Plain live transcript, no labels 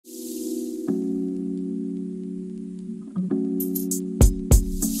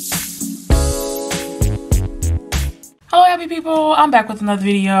Happy people, I'm back with another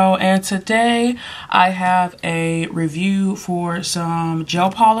video, and today I have a review for some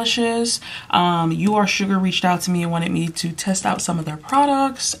gel polishes. ursugar reached out to me and wanted me to test out some of their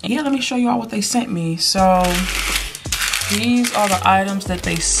products. Yeah, let me show you all what they sent me. So these are the items that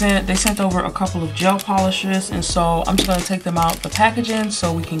they sent. They sent over a couple of gel polishes, and so I'm just going to take them out the packaging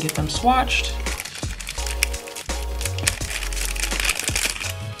so we can get them swatched.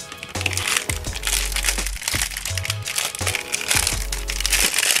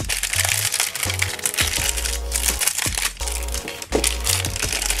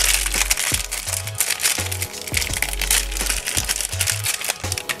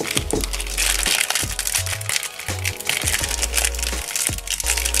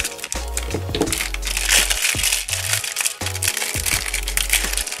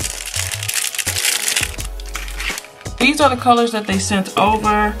 These are the colors that they sent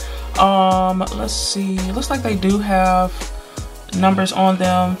over. Let's see, it looks like they do have numbers on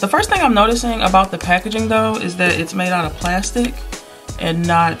them. The first thing I'm noticing about the packaging though is that it's made out of plastic and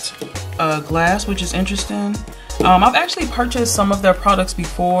not glass, which is interesting. I've actually purchased some of their products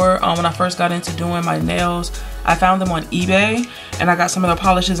before. When I first got into doing my nails, I found them on eBay and I got some of their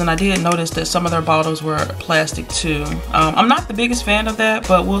polishes, and I did notice that some of their bottles were plastic too. I'm not the biggest fan of that,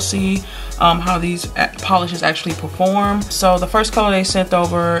 but we'll see how these polishes actually perform. So the first color they sent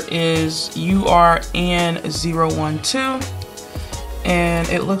over is urn012, and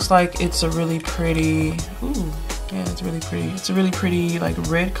it looks like it's a really pretty, ooh, yeah, it's really pretty. It's a really pretty like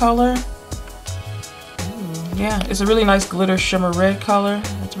red color. Yeah, it's a really nice glitter shimmer red color.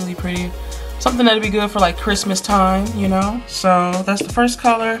 It's really pretty. Something that'd be good for like Christmas time, you know? So that's the first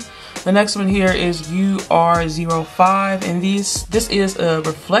color. The next one here is UR05, and this is a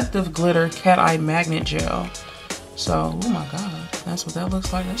reflective glitter cat eye magnet gel. So, oh my god, that's what that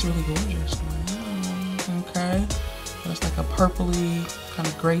looks like. That's really gorgeous. Wow. Okay, that's like a purpley, kind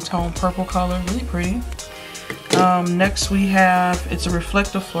of gray tone purple color. Really pretty. Next we have, it's a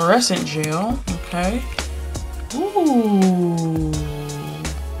reflective fluorescent gel. Okay. Ooh,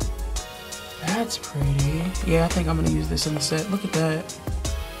 that's pretty. Yeah, I think I'm gonna use this in the set. Look at that.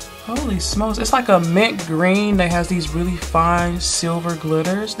 Holy smokes. It's like a mint green that has these really fine silver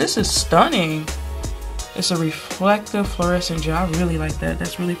glitters. This is stunning. It's a reflective fluorescent gel. I really like that.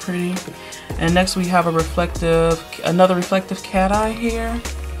 That's really pretty. And next we have another reflective cat eye here.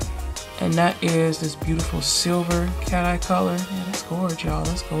 And that is this beautiful silver cat eye color. Yeah, that's gorgeous, y'all.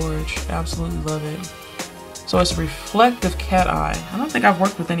 That's gorgeous. Absolutely love it. So it's a reflective cat eye. I don't think I've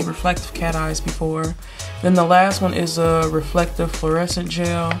worked with any reflective cat eyes before. Then the last one is a reflective fluorescent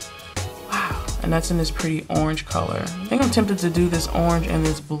gel. Wow, and that's in this pretty orange color. I think I'm tempted to do this orange and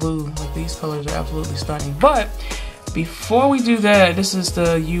this blue. Like, these colors are absolutely stunning. But before we do that, this is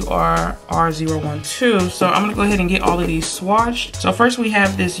the UR012. So I'm gonna go ahead and get all of these swatched. So first we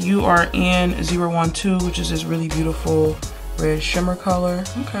have this URN012, which is this really beautiful red shimmer color.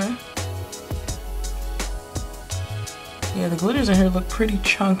 Okay. Yeah, the glitters in here look pretty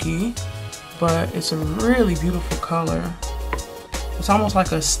chunky, but it's a really beautiful color. It's almost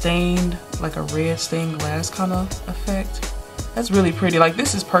like a stained, like a red stained glass kind of effect. That's really pretty. Like,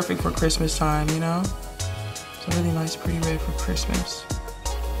 this is perfect for Christmas time, you know? It's a really nice, pretty red for Christmas.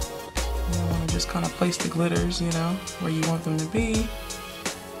 You want to just kind of place the glitters, you know, where you want them to be.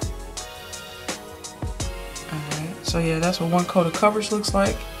 Alright, so yeah, that's what one coat of coverage looks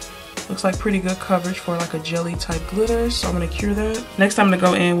like. Looks like pretty good coverage for like a jelly type glitter, so I'm gonna cure that. Next I'm gonna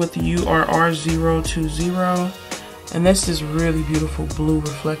go in with the URR020, and this is really beautiful blue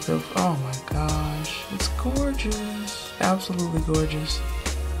reflective. Oh my gosh, it's gorgeous, absolutely gorgeous.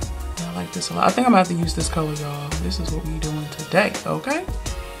 Yeah, I like this a lot. I think I'm gonna have to use this color, y'all. This is what we're doing today, okay?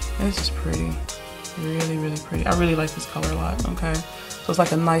 This is pretty, really, really pretty. I really like this color a lot, okay? So it's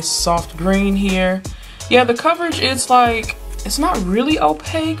like a nice soft green here. Yeah, the coverage, it's like, it's not really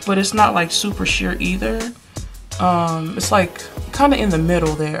opaque, but it's not like super sheer either. It's like kind of in the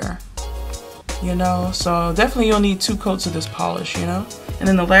middle there, you know? So definitely you'll need 2 coats of this polish, you know? And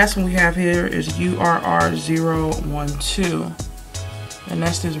then the last one we have here is URR012. And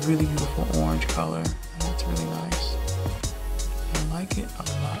that's this really beautiful orange color. That's really nice. I like it a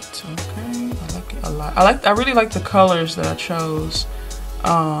lot, okay? I like it a lot. I really like the colors that I chose.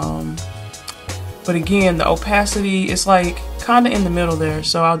 But again, the opacity is like kind of in the middle there,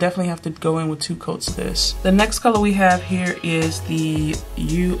 so I'll definitely have to go in with 2 coats of this. The next color we have here is the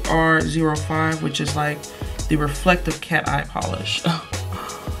UR05, which is like the reflective cat eye polish.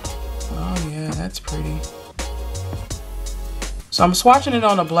 Oh yeah, that's pretty. So I'm swatching it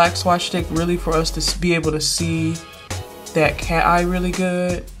on a black swatch stick really for us to be able to see that cat eye really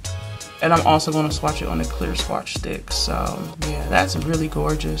good. And I'm also going to swatch it on a clear swatch stick. So yeah, that's really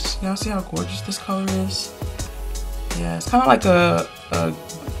gorgeous. Y'all see how gorgeous this color is? Yeah, it's kind of like a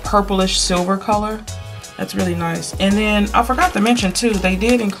purplish silver color. That's really nice. And then I forgot to mention too, they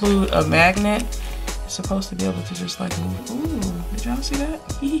did include a magnet. It's supposed to be able to just like move. Ooh, did y'all see that?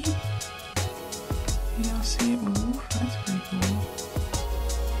 Y'all see it move? That's pretty cool.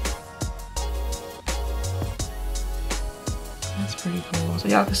 That's pretty cool. So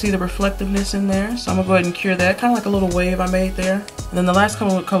y'all can see the reflectiveness in there. So I'm gonna go ahead and cure that. Kind of like a little wave I made there. And then the last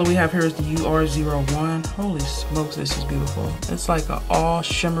color we have here is the UR01. Holy smokes, this is beautiful. It's like an all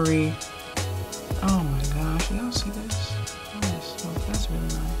shimmery. Oh my gosh, y'all see this? Holy smokes, that's really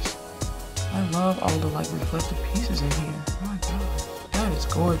nice. I love all the like reflective pieces in here. Oh my god, that is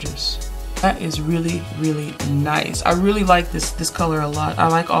gorgeous. That is really, really nice. I really like this color a lot. I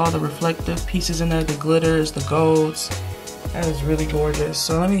like all the reflective pieces in there, the glitters, the golds. That is really gorgeous.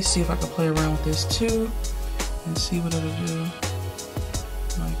 So let me see if I can play around with this too and see what it'll do.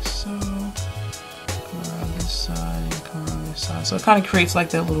 Like so. Come around this side and come around this side. So it kind of creates like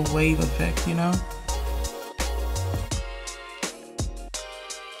that little wave effect, you know?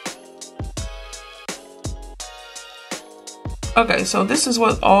 Okay, so this is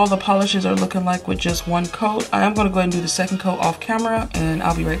what all the polishes are looking like with just one coat. I am going to go ahead and do the second coat off camera and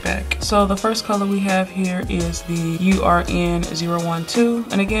I'll be right back. So the first color we have here is the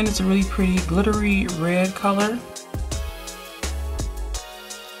URN012. And again, it's a really pretty glittery red color.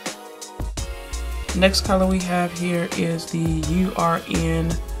 Next color we have here is the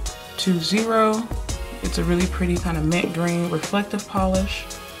URN20. It's a really pretty kind of mint green reflective polish.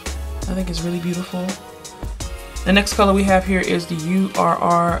 I think it's really beautiful. The next color we have here is the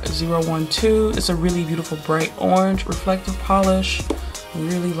URR012. It's a really beautiful bright orange reflective polish. I'm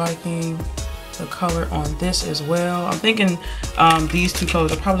really liking the color on this as well. I'm thinking these two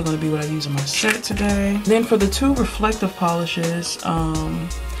colors are probably going to be what I use in my set today. Then for the two reflective polishes,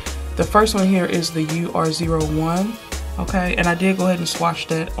 the first one here is the UR01. Okay, and I did go ahead and swatch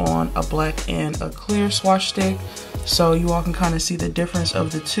that on a black and a clear swatch stick, so you all can kind of see the difference of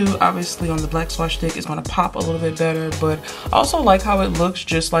the two. Obviously on the black swatch stick it's going to pop a little bit better, but I also like how it looks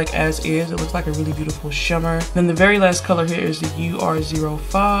just like as is. It looks like a really beautiful shimmer. Then the very last color here is the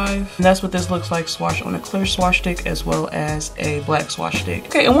UR05, and that's what this looks like swatched on a clear swatch stick as well as a black swatch stick.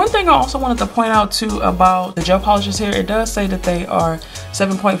 Okay, and one thing I also wanted to point out too about the gel polishes here, it does say that they are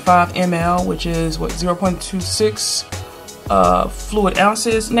 7.5 ml, which is what, 0.26 fluid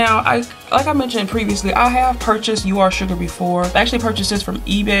ounces. Now, like I mentioned previously, I have purchased URsugar before. I actually purchased this from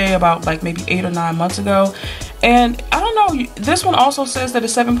eBay about like maybe 8 or 9 months ago. And I don't know, this one also says that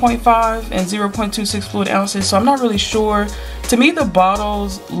it's 7.5 and 0.26 fluid ounces, so I'm not really sure. To me, the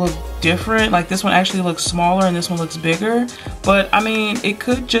bottles look different. Like this one actually looks smaller and this one looks bigger. But I mean, it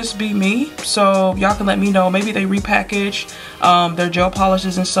could just be me. So y'all can let me know. Maybe they repackage their gel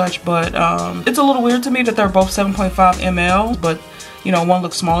polishes and such, but it's a little weird to me that they're both 7.5 ml, but you know, one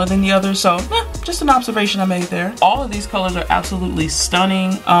looks smaller than the other. So just an observation I made there. All of these colors are absolutely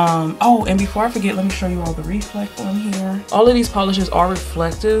stunning. Oh, and before I forget, let me show you all the reflect on here. All of these polishes are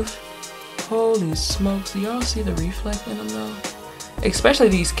reflective. Holy smokes, do y'all see the reflect in them though? Especially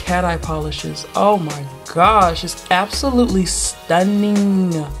these cat eye polishes. Oh my gosh, it's absolutely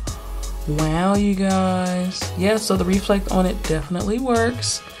stunning. Wow, you guys. Yeah, so the reflect on it definitely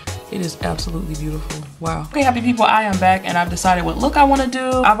works. It is absolutely beautiful. Wow. Okay, happy people, I am back and I've decided what look I want to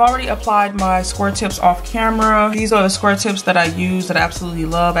do. I've already applied my square tips off camera. These are the square tips that I use that I absolutely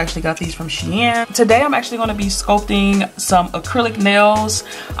love. I actually got these from Shein. Today I'm actually going to be sculpting some acrylic nails.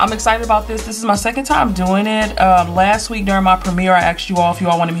 I'm excited about this. This is my second time doing it. Last week during my premiere, I asked you all if you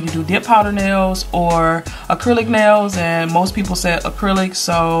all wanted me to do dip powder nails or acrylic nails, and most people said acrylic,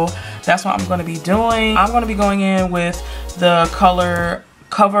 so that's what I'm going to be doing. I'm going to be going in with the color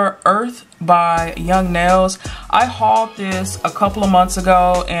Cover Earth by Young Nails. I hauled this a couple of months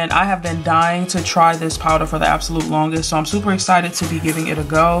ago and I have been dying to try this powder for the absolute longest, so I'm super excited to be giving it a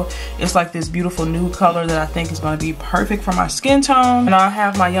go. It's like this beautiful nude color that I think is going to be perfect for my skin tone. And I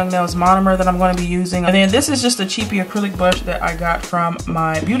have my Young Nails monomer that I'm going to be using. And then this is just a cheapy acrylic brush that I got from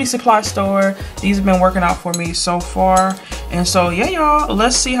my beauty supply store. These have been working out for me so far. And so yeah, y'all,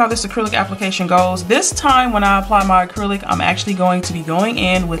 let's see how this acrylic application goes. This time when I apply my acrylic, I'm actually going to be going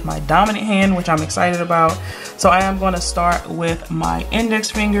in with my dominant hand, which I'm excited about. So I am going to start with my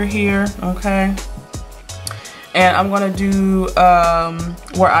index finger here, okay? And I'm going to do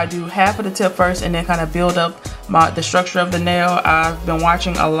where I do half of the tip first and then kind of build up the structure of the nail. I've been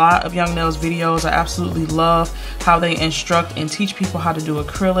watching a lot of Young Nails videos. I absolutely love how they instruct and teach people how to do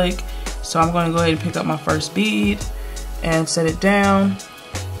acrylic. So I'm going to go ahead and pick up my first bead and set it down.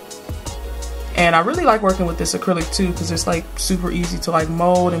 And I really like working with this acrylic too, because it's like super easy to like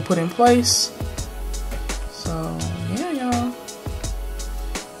mold and put in place. So yeah, y'all.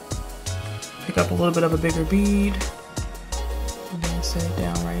 Pick up a little bit of a bigger bead and then set it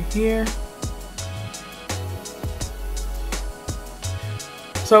down right here.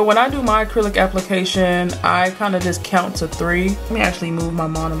 So when I do my acrylic application, I kind of just count to 3. Let me actually move my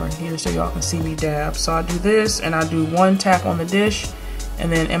monomer here so y'all can see me dab. So I do this and I do 1 tap on the dish, and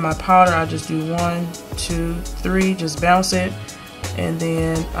then in my powder I just do 1, 2, 3, just bounce it, and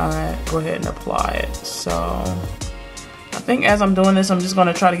then I go ahead and apply it. So I think as I'm doing this, I'm just going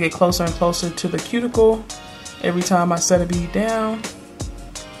to try to get closer and closer to the cuticle every time I set a bead down.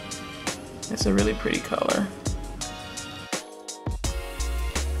 It's a really pretty color.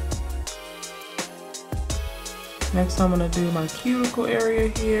 Next, I'm going to do my cuticle area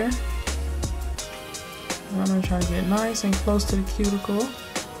here. And I'm going to try to get nice and close to the cuticle.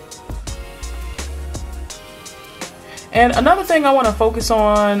 And another thing I want to focus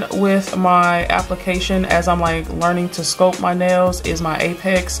on with my application as I'm like learning to sculpt my nails is my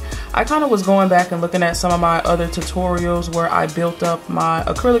apex. I kind of was going back and looking at some of my other tutorials where I built up my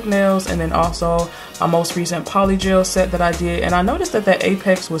acrylic nails and then also my most recent polygel set that I did. And I noticed that the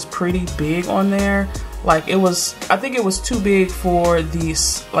apex was pretty big on there. Like it was, I think it was too big for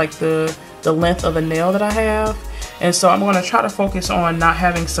these, like the length of the nail that I have. And so I'm going to try to focus on not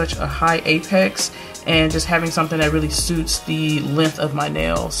having such a high apex and just having something that really suits the length of my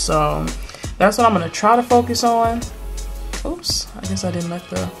nails. So that's what I'm going to try to focus on. Oops, I guess I didn't let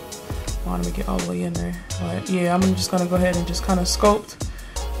the monomer get all the way in there. But yeah, I'm just going to go ahead and just kind of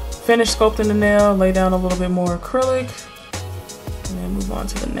finish sculpting the nail, lay down a little bit more acrylic, and then move on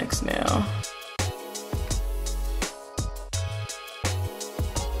to the next nail.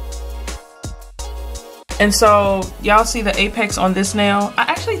 And so y'all see the apex on this nail. I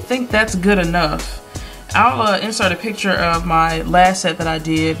actually think that's good enough. I'll insert a picture of my last set that I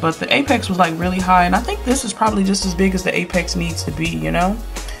did, but the apex was like really high, and I think this is probably just as big as the apex needs to be, you know?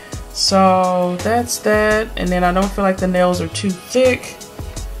 So that's that, and then I don't feel like the nails are too thick.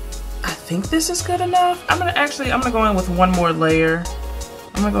 I think this is good enough. I'm gonna go in with one more layer.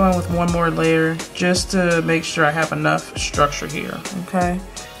 I'm gonna go in with one more layer just to make sure I have enough structure here, okay?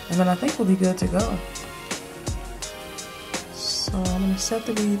 And then I think we'll be good to go. So I'm going to set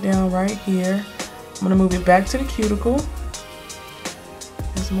the bead down right here. I'm going to move it back to the cuticle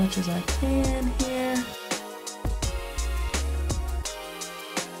as much as I can here.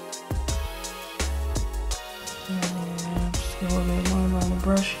 And then just get a little bit of monomer on the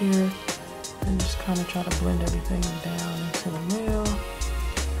brush here and just kind of try to blend everything down into the nail.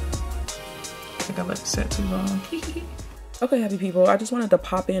 I think I let it set too long. Okay, happy people, I just wanted to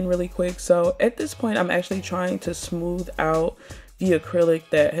pop in really quick. So at this point, I'm actually trying to smooth out the acrylic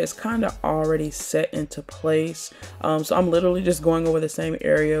that has kind of already set into place. So I'm literally just going over the same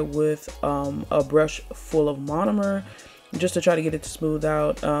area with a brush full of monomer just to try to get it to smooth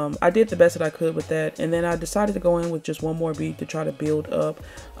out. I did the best that I could with that, and then I decided to go in with just one more bead to try to build up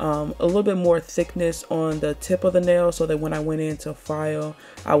a little bit more thickness on the tip of the nail so that when I went in to file,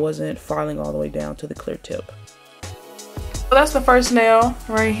 I wasn't filing all the way down to the clear tip. So that's the first nail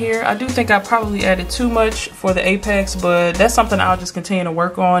right here. I do think I probably added too much for the apex, but that's something I'll just continue to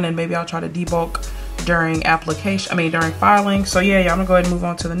work on, and maybe I'll try to debulk during during filing. So yeah, I'm gonna go ahead and move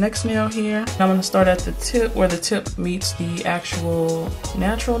on to the next nail here. I'm gonna start at the tip where the tip meets the actual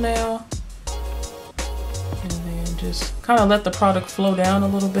natural nail, and then just kind of let the product flow down a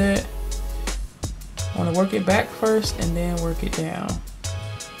little bit. I want to work it back first and then work it down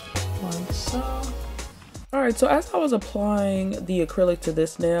like so. Alright, so as I was applying the acrylic to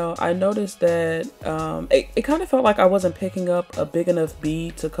this nail, I noticed that it kind of felt like I wasn't picking up a big enough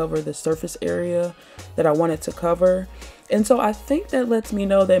bead to cover the surface area that I wanted to cover. And so I think that lets me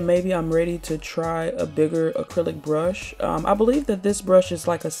know that maybe I'm ready to try a bigger acrylic brush. I believe that this brush is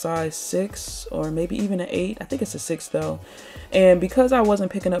like a size 6 or maybe even an 8. I think it's a 6 though. And because I wasn't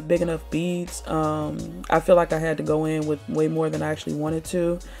picking up big enough beads, I feel like I had to go in with way more than I actually wanted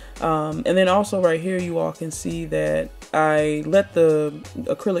to. And then also right here, you all can see that I let the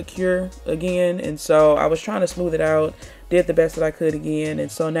acrylic cure again. And so I was trying to smooth it out, did the best that I could again.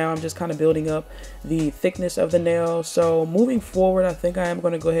 And so now I'm just kind of building up the thickness of the nail. So moving forward, I think I am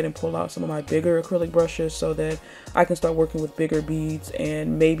going to go ahead and pull out some of my bigger acrylic brushes so that I can start working with bigger beads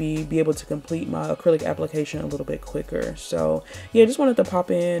and maybe be able to complete my acrylic application a little bit quicker. So yeah, just wanted to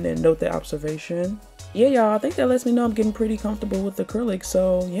pop in and note that observation. Yeah, y'all, I think that lets me know I'm getting pretty comfortable with acrylic.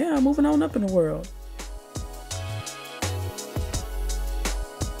 So yeah, I'm moving on up in the world.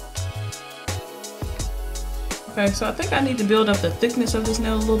 Okay, so I think I need to build up the thickness of this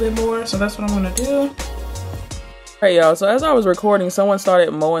nail a little bit more, so that's what I'm gonna do. Hey y'all, so as I was recording, someone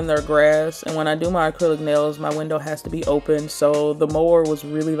started mowing their grass, and when I do my acrylic nails, my window has to be open, so the mower was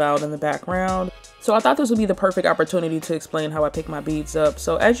really loud in the background. So I thought this would be the perfect opportunity to explain how I pick my beads up.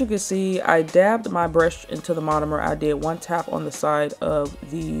 So as you can see, I dabbed my brush into the monomer. I did one tap on the side of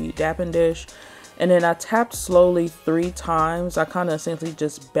the dapping dish, and then I tapped slowly 3 times. I kind of essentially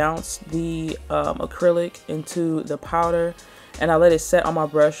just bounced the acrylic into the powder, and I let it set on my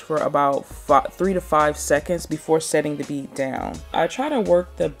brush for about 3 to 5 seconds before setting the bead down. I try to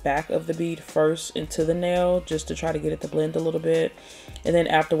work the back of the bead first into the nail just to try to get it to blend a little bit. And then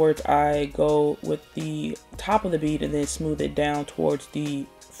afterwards I go with the top of the bead and then smooth it down towards the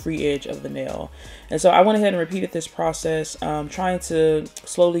free edge of the nail. And so I went ahead and repeated this process, trying to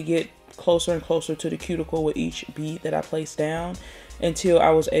slowly get closer and closer to the cuticle with each bead that I placed down until I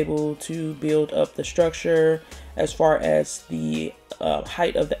was able to build up the structure as far as the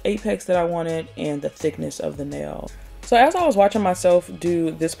height of the apex that I wanted and the thickness of the nail. So as I was watching myself do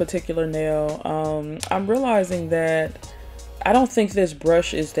this particular nail, I'm realizing that I don't think this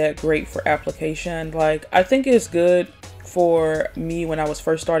brush is that great for application. Like, I think it's good for me when I was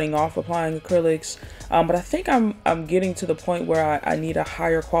first starting off applying acrylics, but I think I'm getting to the point where I need a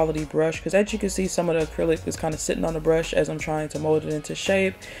higher quality brush, because as you can see, some of the acrylic is kind of sitting on the brush as I'm trying to mold it into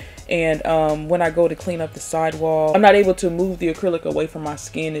shape. And when I go to clean up the sidewall, I'm not able to move the acrylic away from my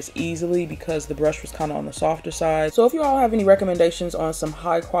skin as easily because the brush was kind of on the softer side. So if you all have any recommendations on some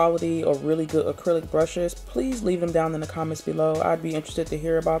high quality or really good acrylic brushes, please leave them down in the comments below. I'd be interested to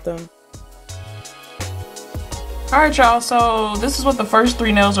hear about them. Alright y'all, so this is what the first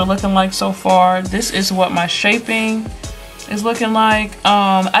 3 nails are looking like so far. This is what my shaping is looking like.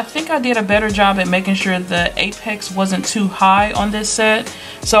 I think I did a better job at making sure the apex wasn't too high on this set.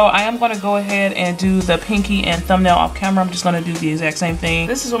 So I am going to go ahead and do the pinky and thumbnail off camera. I'm just going to do the exact same thing.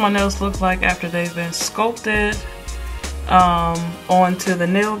 This is what my nails look like after they've been sculpted onto the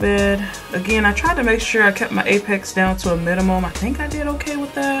nail bed. Again, I tried to make sure I kept my apex down to a minimum. I think I did okay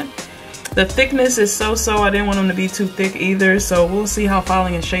with that. The thickness is so-so. I didn't want them to be too thick either. So we'll see how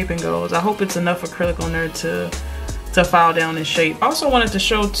filing and shaping goes. I hope it's enough acrylic on there to file down and shape. I also wanted to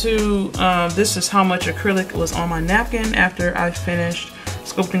show too, this is how much acrylic was on my napkin after I finished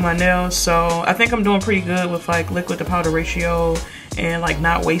sculpting my nails. So I think I'm doing pretty good with like liquid to powder ratio and like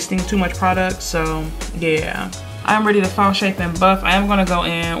not wasting too much product. So yeah, I'm ready to file, shape, and buff. I am gonna go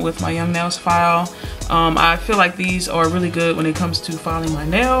in with my Young Nails file. I feel like these are really good when it comes to filing my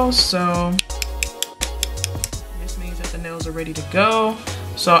nails. So this means that the nails are ready to go.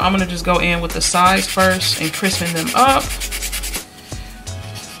 So I'm gonna just go in with the sides first and crispen them up.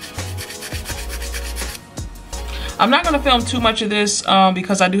 I'm not gonna film too much of this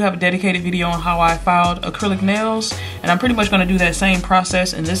because I do have a dedicated video on how I filed acrylic nails, and I'm pretty much gonna do that same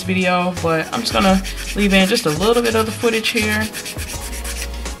process in this video, but I'm just gonna leave in just a little bit of the footage here,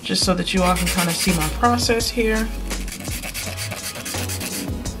 just so that you all can kind of see my process here.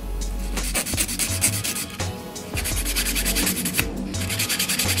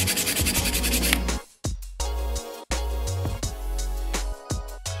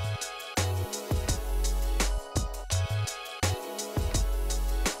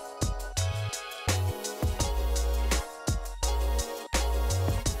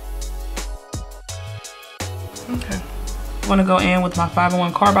 Okay, I want to go in with my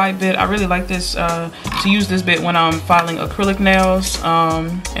 5-in-1 carbide bit. I really like this, to use this bit when I'm filing acrylic nails,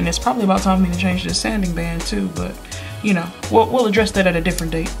 and it's probably about time for me to change this sanding band too, but you know, we'll address that at a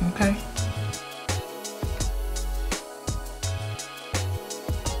different date, okay?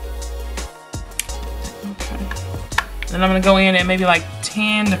 Okay, and I'm going to go in at maybe like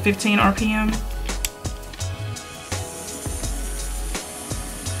 10 to 15 RPM.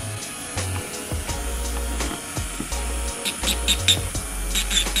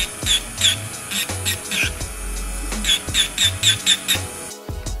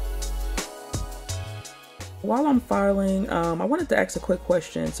 While I'm filing, I wanted to ask a quick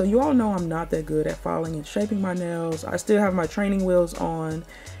question. So you all know I'm not that good at filing and shaping my nails. I still have my training wheels on,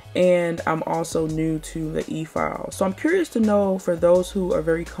 and I'm also new to the e-file. So I'm curious to know, for those who are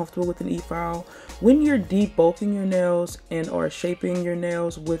very comfortable with an e-file, when you're debulking your nails and or shaping your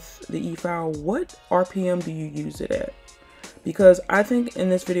nails with the e-file, what RPM do you use it at? Because I think in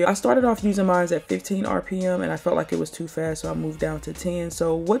this video, I started off using mine at 15 RPM and I felt like it was too fast, so I moved down to 10.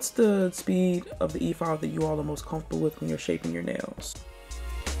 So what's the speed of the e-file that you all are most comfortable with when you're shaping your nails?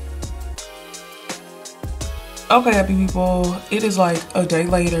 Okay, happy people, it is like a day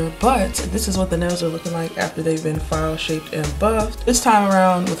later, but this is what the nails are looking like after they've been filed, shaped, and buffed. This time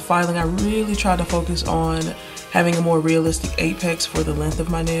around with filing, I really tried to focus on having a more realistic apex for the length of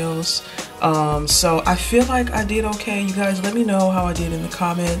my nails. So I feel like I did okay. You guys let me know how I did in the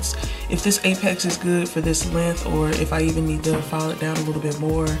comments, if this apex is good for this length or if I even need to file it down a little bit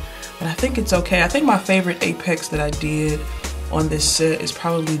more. But I think it's okay. I think my favorite apex that I did on this set is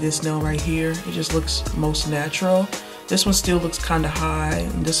probably this nail right here. It just looks most natural. This one still looks kind of high,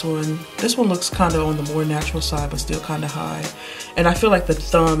 and this one looks kind of on the more natural side, but still kind of high. And I feel like the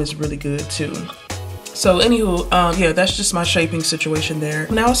thumb is really good too. So anywho, yeah, that's just my shaping situation there.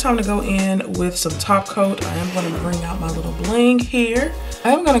 Now it's time to go in with some top coat. I am going to bring out my little bling here.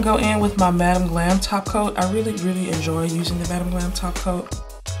 I am going to go in with my Madam Glam top coat. I really, really enjoy using the Madam Glam top coat.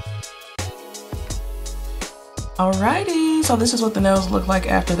 Alrighty, so this is what the nails look like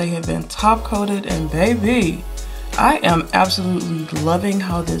after they have been top coated, and baby, I am absolutely loving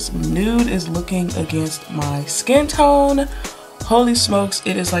how this nude is looking against my skin tone. Holy smokes,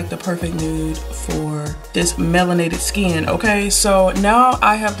 it is like the perfect nude for this melanated skin. Okay, so now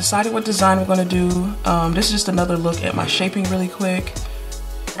I have decided what design we're gonna do. This is just another look at my shaping really quick.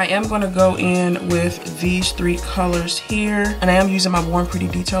 I am going to go in with these 3 colors here, and I am using my Born Pretty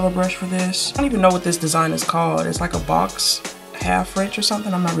detailer brush for this. I don't even know what this design is called. It's like a box half French or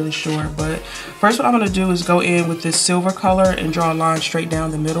something, I'm not really sure. But first what I'm going to do is go in with this silver color and draw a line straight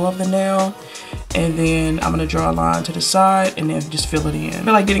down the middle of the nail, and then I'm going to draw a line to the side and then just fill it in. I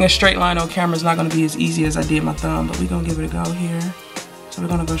feel like getting a straight line on camera is not going to be as easy as I did my thumb, but we're going to give it a go here. So we're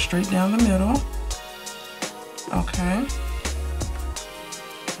going to go straight down the middle. Okay.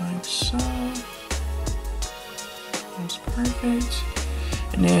 Like so. That's perfect.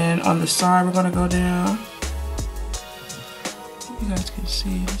 And then on the side we're gonna go down. You guys can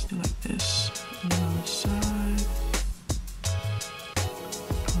see, let's do like this. And then on the side,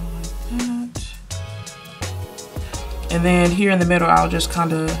 go like that. And then here in the middle, I'll just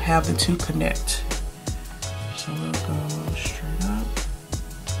kind of have the 2 connect. So we'll go straight up,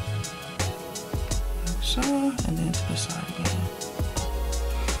 like so, and then to the side again.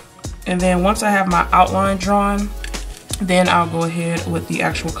 And then once I have my outline drawn, then I'll go ahead with the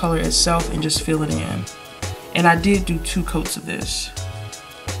actual color itself and just fill it in. And I did do 2 coats of this.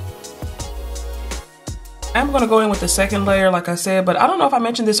 I'm gonna go in with the second layer, like I said, but I don't know if I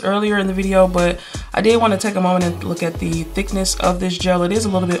mentioned this earlier in the video, but I did want to take a moment and look at the thickness of this gel. It is a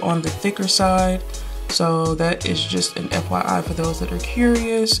little bit on the thicker side. So that is just an FYI for those that are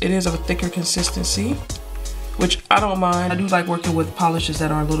curious. It is of a thicker consistency, which I don't mind. I do like working with polishes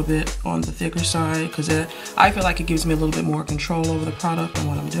that are a little bit on the thicker side because I feel like it gives me a little bit more control over the product and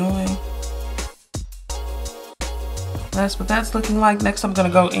what I'm doing. That's what that's looking like. Next I'm gonna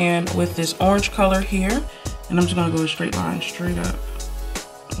go in with this orange color here, and I'm just gonna go a straight line straight up,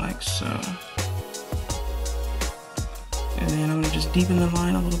 like so. And then I'm gonna just deepen the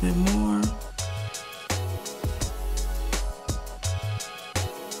line a little bit more.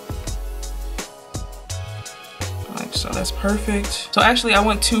 So that's perfect. So actually I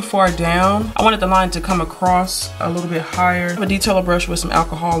went too far down. I wanted the line to come across a little bit higher. I have a detailer brush with some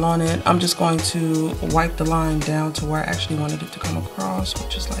alcohol on it. I'm just going to wipe the line down to where I actually wanted it to come across,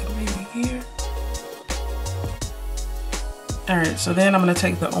 which is like maybe here. All right, so then I'm gonna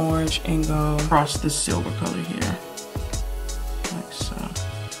take the orange and go across the silver color here, like so.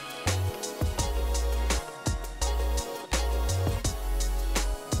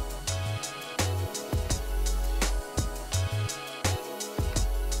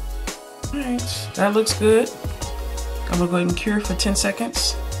 Alright, that looks good. I'm gonna go ahead and cure for 10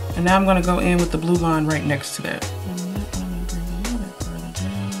 seconds. And now I'm gonna go in with the blue line right next to that. I'm gonna bring it a little bit further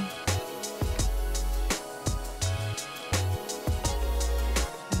down.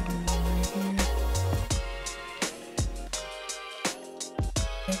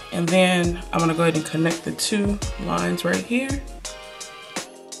 Right here. And then I'm gonna go ahead and connect the 2 lines right here.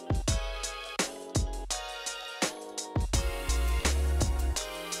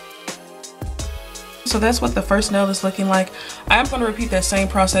 So that's what the first nail is looking like. I am going to repeat that same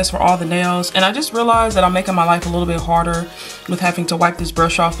process for all the nails, and I just realized that I'm making my life a little bit harder with having to wipe this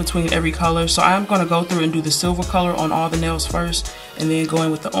brush off between every color. So I am going to go through and do the silver color on all the nails first, and then go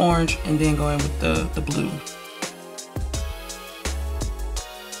in with the orange, and then go in with the blue.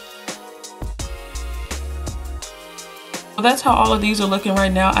 So that's how all of these are looking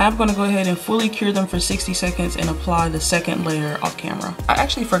right now. I am going to go ahead and fully cure them for 60 seconds and apply the second layer off camera. I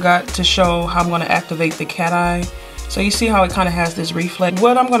actually forgot to show how I'm going to activate the cat eye. So you see how it kind of has this reflect.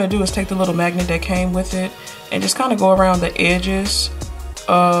 What I'm going to do is take the little magnet that came with it and just kind of go around the edges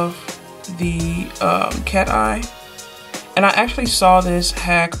of the cat eye. And I actually saw this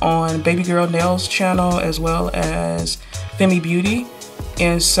hack on Baby Girl Nails channel as well as Femi Beauty.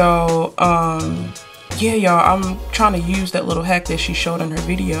 And so yeah, y'all, I'm trying to use that little hack that she showed in her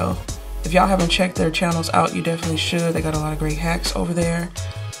video. If y'all haven't checked their channels out, you definitely should. They got a lot of great hacks over there.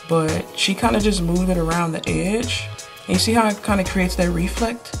 But she kind of just moved it around the edge. And you see how it kind of creates that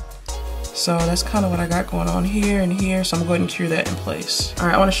reflect? So that's kind of what I got going on here and here. So I'm going to go ahead and cure that in place. All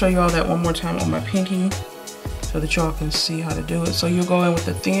right, I want to show you all that one more time on my pinky so that y'all can see how to do it. So you'll go in with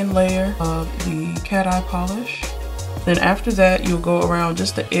the thin layer of the cat eye polish. Then after that, you'll go around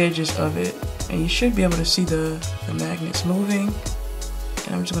just the edges of it. And you should be able to see the magnets moving.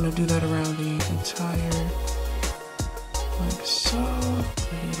 And I'm just going to do that around the entire, like so. A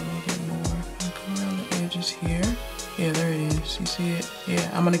little bit more. And come around the edges here. Yeah, there it is. You see it? Yeah,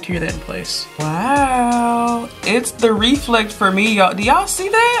 I'm gonna cure that in place. Wow, it's the reflect for me, y'all. Do y'all see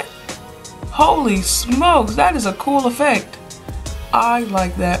that? Holy smokes, that is a cool effect. I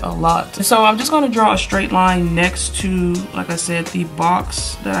like that a lot. So I'm just gonna draw a straight line next to, like I said, the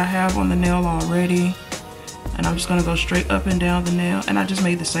box that I have on the nail already. And I'm just gonna go straight up and down the nail. And I just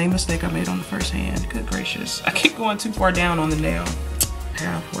made the same mistake I made on the first hand. Good gracious. I keep going too far down on the nail.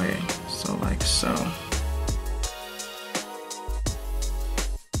 Halfway, so like so.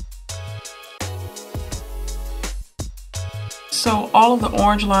 So all of the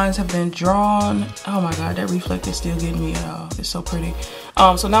orange lines have been drawn. Oh my God, that reflect is still getting me out. It's so pretty.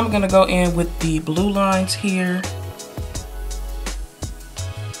 So now I'm gonna go in with the blue lines here.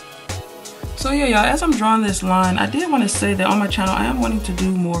 So yeah, y'all, as I'm drawing this line, I did want to say that on my channel, I am wanting to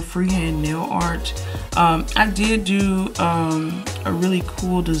do more freehand nail art. I did do a really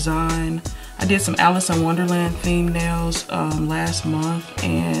cool design. I did some Alice in Wonderland themed nails last month,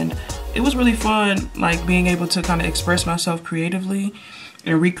 and it was really fun, like being able to kind of express myself creatively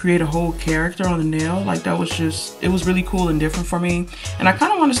and recreate a whole character on the nail. Like that was just, it was really cool and different for me. And I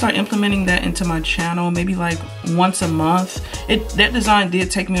kind of want to start implementing that into my channel, maybe like once a month. That design did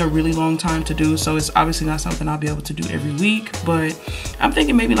take me a really long time to do, so it's obviously not something I'll be able to do every week, but I'm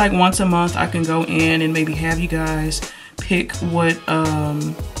thinking maybe like once a month I can go in and maybe have you guys pick what,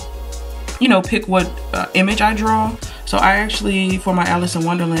 pick what image I draw. So I actually, for my Alice in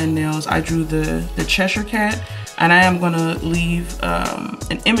Wonderland nails, I drew the Cheshire Cat, and I am gonna leave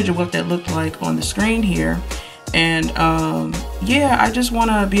an image of what that looked like on the screen here. And yeah, I just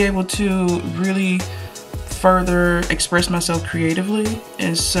wanna be able to really further express myself creatively.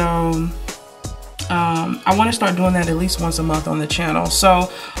 And so I wanna start doing that at least once a month on the channel.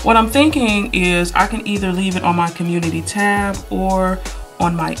 So what I'm thinking is I can either leave it on my community tab or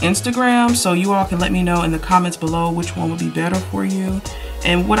on my Instagram, so you all can let me know in the comments below which one would be better for you.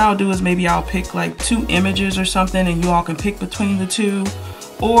 And what I'll do is maybe I'll pick like 2 images or something, and you all can pick between the 2.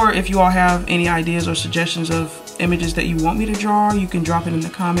 Or if you all have any ideas or suggestions of images that you want me to draw, you can drop it in the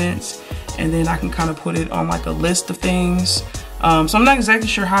comments, and then I can kind of put it on like a list of things. So I'm not exactly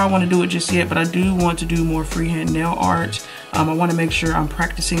sure how I want to do it just yet, but I do want to do more freehand nail art. I want to make sure I'm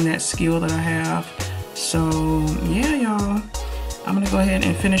practicing that skill that I have. So yeah, y'all, I'm gonna go ahead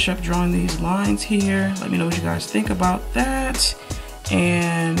and finish up drawing these lines here. Let me know what you guys think about that.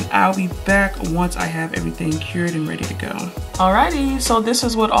 And I'll be back once I have everything cured and ready to go. Alrighty, so this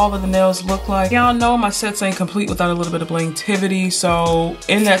is what all of the nails look like. Y'all know my sets ain't complete without a little bit of blingtivity. So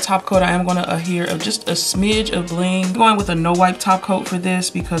in that top coat, I am gonna adhere of just a smidge of bling. I'm going with a no wipe top coat for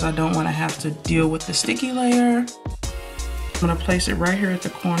this because I don't wanna have to deal with the sticky layer. I'm gonna place it right here at the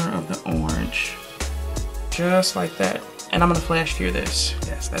corner of the orange. Just like that. And I'm gonna flash cure this.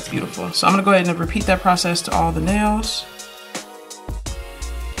 Yes, that's beautiful. So I'm gonna go ahead and repeat that process to all the nails.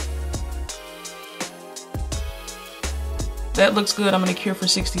 That looks good. I'm gonna cure for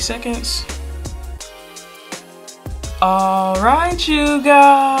 60 seconds. All right, you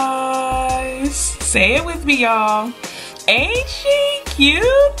guys. Say it with me, y'all. Ain't she cute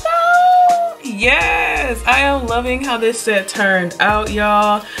though? Yes, I am loving how this set turned out,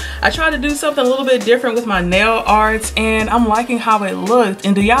 y'all. I tried to do something a little bit different with my nail arts, and I'm liking how it looked.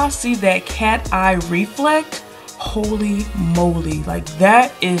 And do y'all see that cat eye reflect? Holy moly, like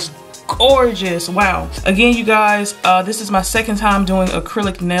that is gorgeous. Wow. Again, you guys, this is my second time doing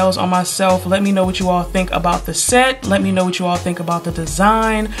acrylic nails on myself. Let me know what you all think about the set. Let me know what you all think about the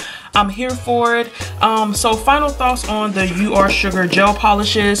design. I'm here for it. So final thoughts on the ursugar gel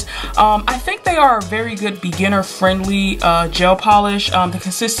polishes. I think they are a very good beginner friendly gel polish. The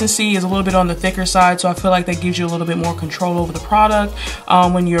consistency is a little bit on the thicker side, so I feel like that gives you a little bit more control over the product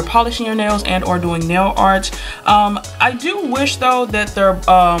when you're polishing your nails and or doing nail art. I do wish though that their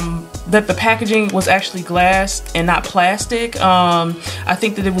that the packaging was actually glass and not plastic. I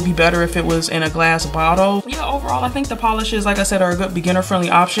think that it would be better if it was in a glass bottle. Yeah, overall I think the polishes, like I said, are a good beginner friendly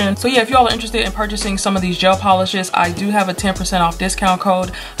option. So yeah, if y'all are interested in purchasing some of these gel polishes, I do have a 10% off discount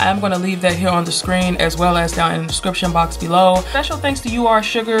code. I am going to leave that here on the screen as well as down in the description box below. Special thanks to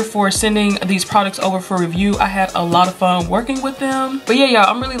ursugar for sending these products over for review. I had a lot of fun working with them. But yeah, y'all,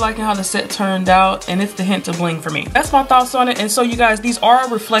 I'm really liking how the set turned out, and it's the hint of bling for me. That's my thoughts on it. And so you guys, these are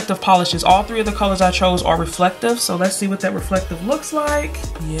reflective polishes. All three of the colors I chose are reflective. So let's see what that reflective looks like.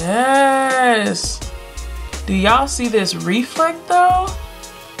 Yes. Do y'all see this reflect though?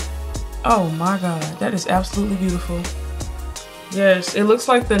 Oh my God, that is absolutely beautiful. Yes, it looks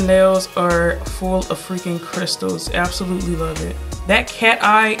like the nails are full of freaking crystals. Absolutely love it. That cat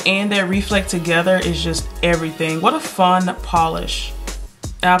eye and that reflect together is just everything. What a fun polish.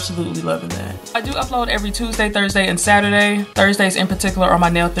 Absolutely loving that. I do upload every Tuesday, Thursday, and Saturday. Thursdays in particular are my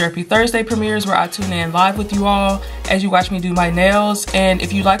Nail Therapy Thursday premieres, where I tune in live with you all as you watch me do my nails. And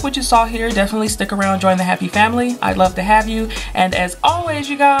if you like what you saw here, definitely stick around, join the happy family. I'd love to have you. And as always,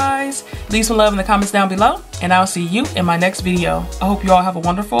 you guys, leave some love in the comments down below, and I'll see you in my next video. I hope you all have a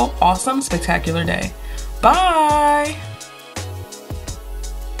wonderful, awesome, spectacular day. Bye.